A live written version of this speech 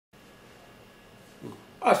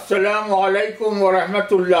Assalamu Alaikum wa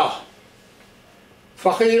Rahmatullah.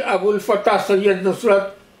 Faqueer Abulfatah Syed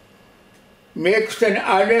Nusrat makes an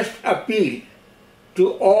earnest appeal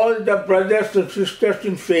to all the brothers and sisters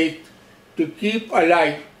in faith to keep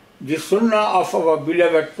alive the Sunnah of our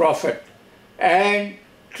beloved Prophet and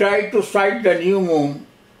try to sight the new moon,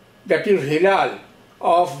 that is Hilal,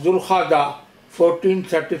 of ZUL-QADAH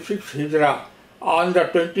 1436 Hijrah on the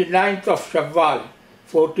 29th of SHAWWAL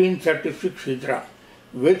 1436 Hijrah,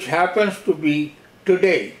 which happens to be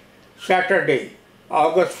today, Saturday,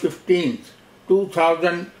 August 15th,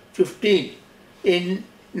 2015 in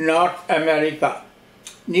North America.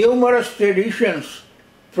 Numerous traditions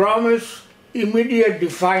promise immediate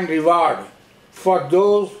divine reward for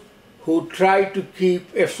those who try to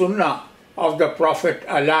keep a Sunnah of the Prophet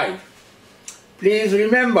alive. Please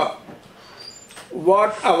remember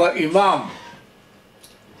what our Imam,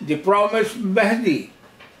 the Promised Mahdi,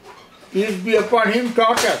 peace be upon him,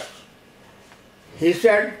 taught us. He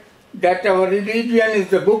said that our religion is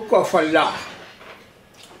the book of Allah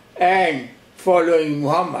and following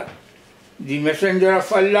Muhammad, the messenger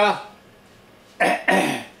of Allah,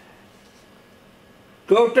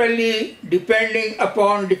 totally depending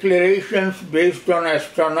upon declarations based on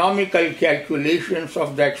astronomical calculations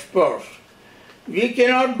of the experts. We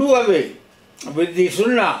cannot do away with the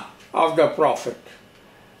Sunnah of the Prophet.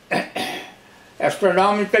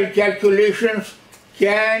 Astronomical calculations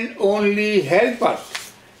can only help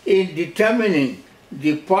us in determining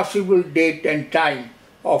the possible date and time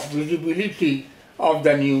of visibility of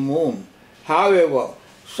the new moon. However,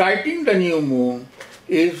 sighting the new moon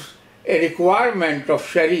is a requirement of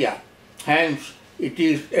Shariah, hence it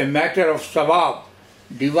is a matter of Sawab,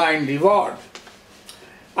 divine reward.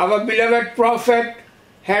 Our beloved Prophet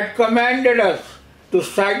had commanded us to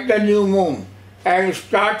sight the new moon and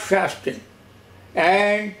start fasting,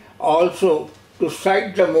 and also to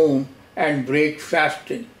sight the moon and break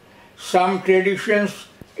fasting. Some traditions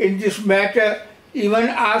in this matter even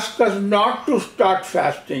ask us not to start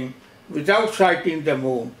fasting without sighting the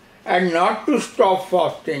moon and not to stop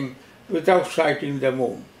fasting without sighting the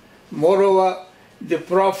moon. Moreover, the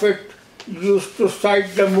Prophet used to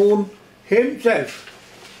sight the moon himself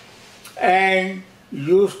and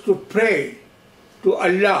used to pray to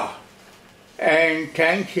Allah and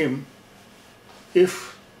thank Him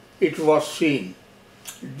if it was seen.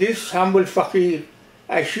 This humble Faqueer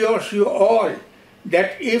assures you all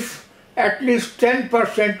that if at least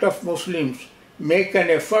 10% of Muslims make an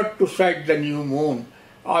effort to sight the new moon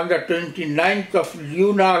on the 29th of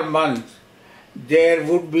lunar month, there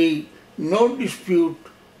would be no dispute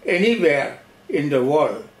anywhere in the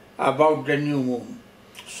world about the new moon.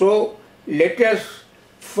 So let us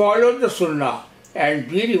follow the Sunnah and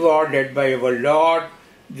be rewarded by our Lord,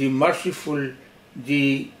 the Merciful,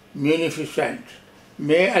 the Munificent.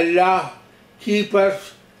 May Allah keep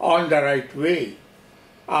us on the right way.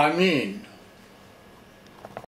 Ameen.